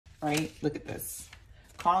right? Look at this.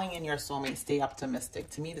 Calling in your soulmate, stay optimistic.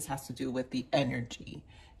 To me, this has to do with the energy.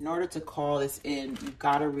 In order to call this in, you've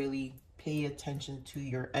got to really pay attention to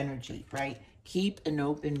your energy, right? Keep an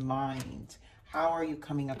open mind. How are you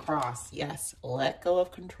coming across? Yes, let go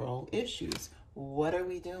of control issues. What are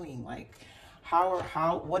we doing? Like,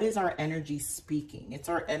 what is our energy speaking? It's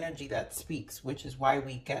our energy that speaks, which is why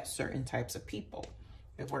we get certain types of people.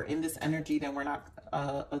 If we're in this energy, then we're not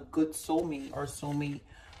a good soulmate, or soulmate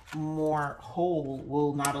more whole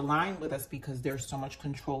will not align with us because there's so much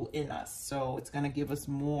control in us. So it's going to give us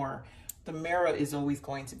more. The mirror is always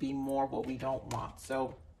going to be more what we don't want.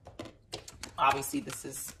 So obviously this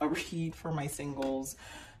is a read for my singles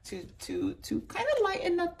to kind of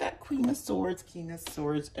lighten up that Queen of Swords, King of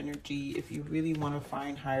Swords energy if you really want to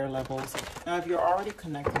find higher levels. Now, if you're already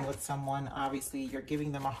connecting with someone, obviously you're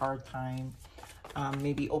giving them a hard time.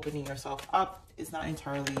 Maybe opening yourself up is not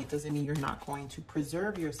entirely, it doesn't mean you're not going to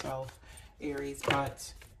preserve yourself, Aries,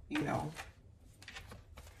 but, you know,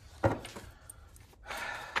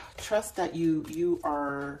 trust that you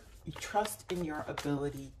trust in your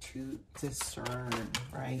ability to discern,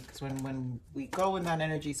 right? Because when we go in that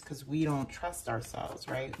energy, it's because we don't trust ourselves,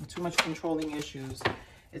 right? Too much controlling issues.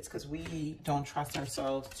 It's because we don't trust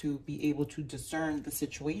ourselves to be able to discern the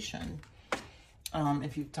situation.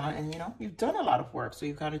 If you've done, and you know, you've done a lot of work, so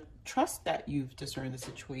you've got to trust that you've discerned the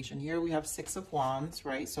situation. Here we have 6 of Wands,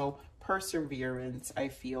 right? So perseverance, I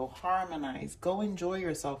feel, harmonize, go enjoy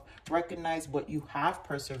yourself, recognize what you have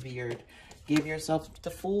persevered, give yourself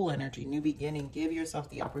the full energy, new beginning, give yourself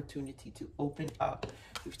the opportunity to open up.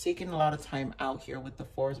 You've taken a lot of time out here with the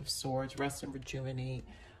 4 of Swords, rest and rejuvenate.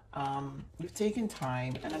 You've taken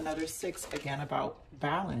time, and another 6 again about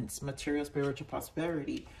balance, material, spiritual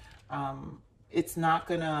prosperity. It's not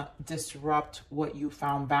going to disrupt what you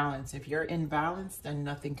found balance. If you're in balance, then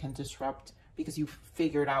nothing can disrupt because you've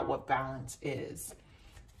figured out what balance is.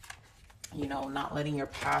 You know, not letting your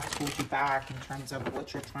past hold you back in terms of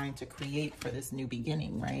what you're trying to create for this new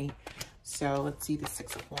beginning, right? So let's see the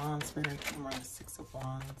 6 of Wands. Spirit, come on, the 6 of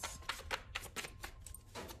Wands.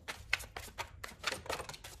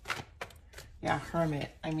 Yeah,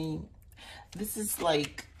 Hermit. I mean, this is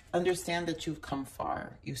like, understand that you've come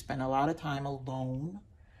far. You've spent a lot of time alone.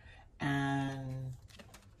 And,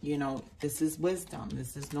 you know, this is wisdom.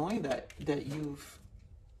 This is knowing that you've...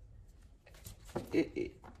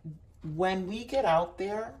 when we get out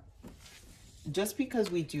there, just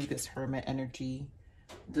because we do this Hermit energy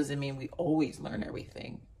doesn't mean we always learn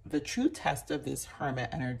everything. The true test of this Hermit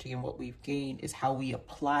energy and what we've gained is how we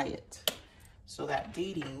apply it. So that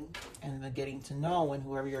dating and the getting to know and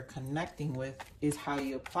whoever you're connecting with is how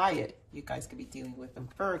you apply it. You guys could be dealing with a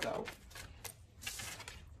Virgo,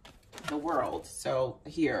 the World. So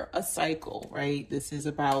here, a cycle, right? This is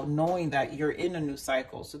about knowing that you're in a new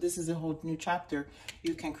cycle. So this is a whole new chapter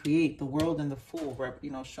you can create. The World and the Fool,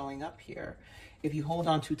 you know, showing up here. If you hold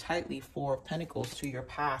on too tightly, 4 of Pentacles, to your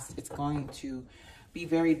past, it's going to be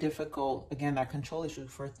very difficult, again, that control issue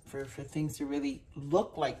for things to really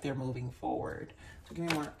look like they're moving forward. So give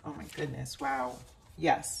me more. Oh my goodness, wow.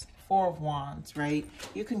 Yes, 4 of Wands, right?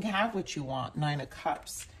 You can have what you want, 9 of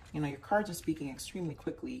Cups. You know, your cards are speaking extremely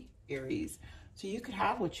quickly, Aries. So you could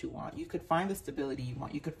have what you want. You could find the stability you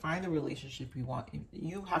want. You could find the relationship you want.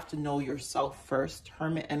 You have to know yourself first.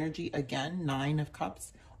 Hermit energy, again, 9 of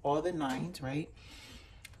Cups, all the 9s, right?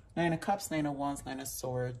 9 of Cups, 9 of Wands, 9 of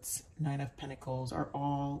Swords, 9 of Pentacles are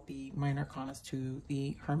all the minor arcanas to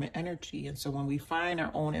the Hermit energy. And so when we find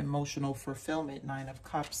our own emotional fulfillment, 9 of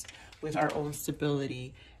Cups, with our own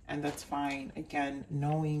stability, and that's fine. Again,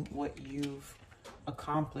 knowing what you've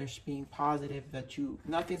accomplished, being positive that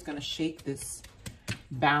nothing's going to shake this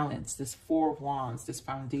balance, this 4 of Wands, this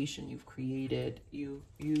foundation you've created. You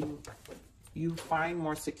find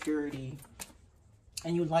more security.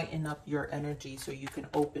 And you lighten up your energy so you can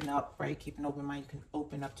open up, right? Keep an open mind. You can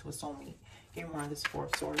open up to a soulmate. Give me more on this 4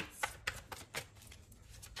 of Swords.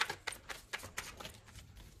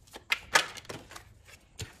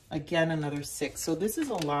 Again, another 6. So this is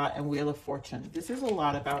a lot, and Wheel of Fortune. This is a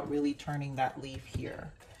lot about really turning that leaf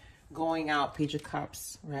here. Going out, Page of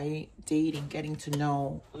Cups, right? Dating, getting to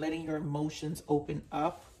know, letting your emotions open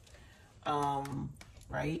up.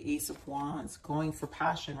 Right? Ace of Wands, going for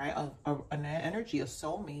passion, right? An energy, a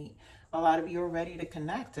soulmate. A lot of you are ready to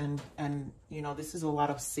connect, and you know, this is a lot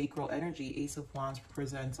of sacral energy. Ace of Wands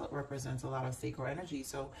represents a lot of sacral energy.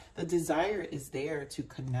 So the desire is there to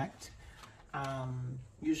connect.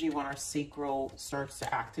 Usually when our sacral starts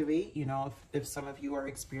to activate, you know, if some of you are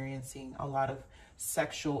experiencing a lot of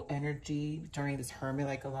sexual energy during this Hermit,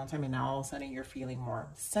 like a long time, and now all of a sudden you're feeling more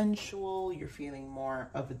sensual, you're feeling more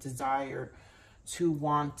of a desire to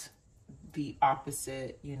want the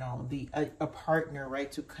opposite, you know, a partner,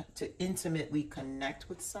 right? To intimately connect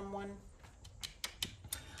with someone.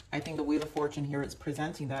 I think the Wheel of Fortune here is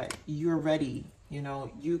presenting that you're ready. You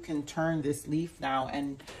know, you can turn this leaf now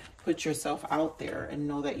and put yourself out there and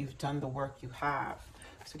know that you've done the work you have.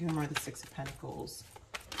 So give me more of the Six of Pentacles.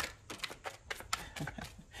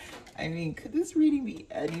 I mean, could this reading be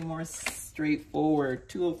any more straightforward?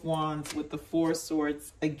 Two of Wands with the Four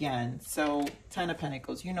Swords again. So 10 of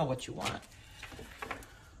Pentacles, you know what you want.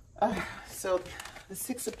 So the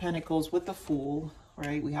Six of Pentacles with the Fool,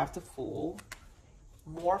 right? We have the Fool.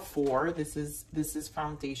 More four. This is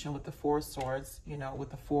foundation with the Four Swords, you know, with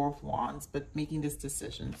the Four of Wands, but making this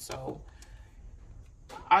decision. So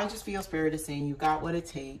I just feel Spirit is saying you got what it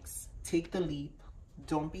takes. Take the leap.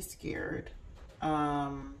 Don't be scared.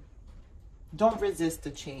 Don't resist the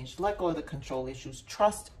change. Let go of the control issues.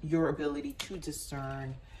 Trust your ability to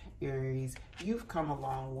discern, Aries. You've come a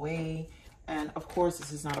long way. And of course,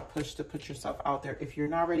 this is not a push to put yourself out there. If you're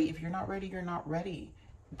not ready, you're not ready.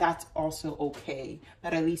 That's also okay.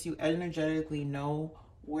 But at least you energetically know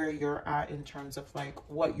where you're at in terms of like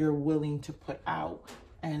what you're willing to put out.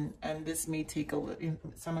 And this may take a little,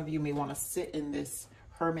 some of you may want to sit in this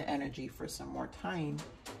hermit energy for some more time,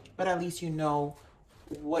 but at least you know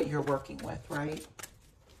what you're working with, right?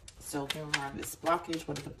 So here we are, this blockage.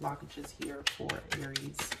 What are the blockages here for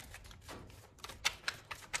Aries?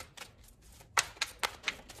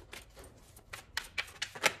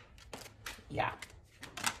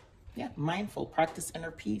 Yeah, mindful, practice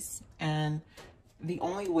inner peace. And the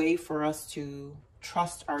only way for us to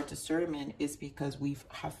trust our discernment is because we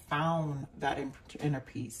have found that inner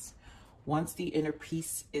peace. Once the inner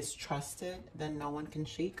peace is trusted, then no one can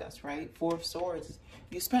shake us, right? Four of Swords.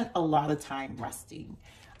 You spent a lot of time resting.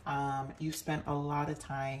 You spent a lot of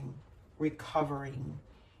time recovering.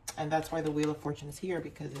 And that's why the Wheel of Fortune is here,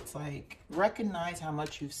 because it's like, recognize how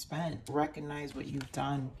much you've spent. Recognize what you've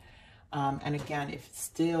done. And again, if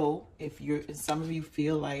some of you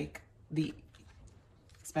feel like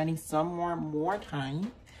spending some more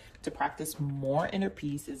time to practice more inner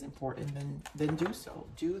peace is important, then do so.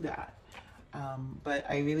 Do that. But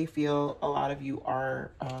I really feel a lot of you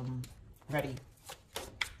are ready.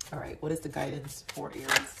 All right, what is the guidance for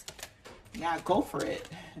Aries? Yeah, go for it.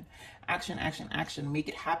 Action, action, action. Make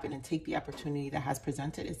it happen and take the opportunity that has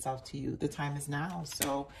presented itself to you. The time is now.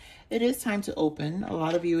 So it is time to open. A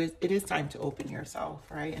lot of you, it is time to open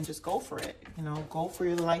yourself, right? And just go for it. You know, go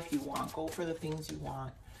for the life you want. Go for the things you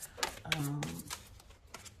want.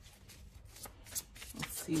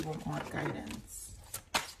 Let's see what more guidance.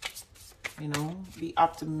 You know, be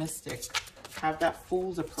optimistic. Have that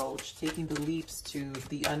fool's approach, taking the leaps to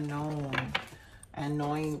the unknown and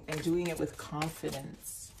knowing and doing it with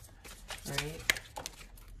confidence, right?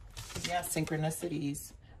 Yeah,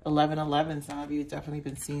 synchronicities. 1111, some of you have definitely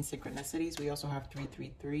been seeing synchronicities. We also have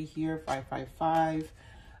 333 here, 555.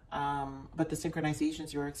 But the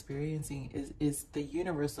synchronizations you're experiencing is the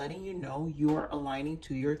universe letting you know you're aligning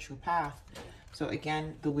to your true path. So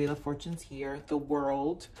again, the Wheel of Fortune's here, the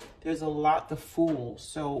World, there's a lot, the Fool.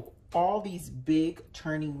 So all these big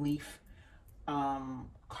turning leaf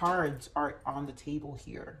cards are on the table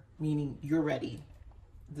here, meaning you're ready.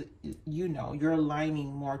 You know, you're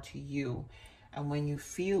aligning more to you. And when you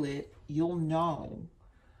feel it, you'll know,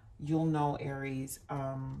 Aries.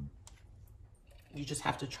 You just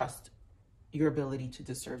have to trust your ability to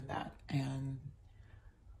discern that. And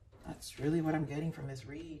that's really what I'm getting from this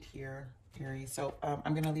read here, Aries. So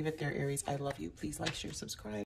I'm going to leave it there, Aries. I love you. Please like, share, subscribe.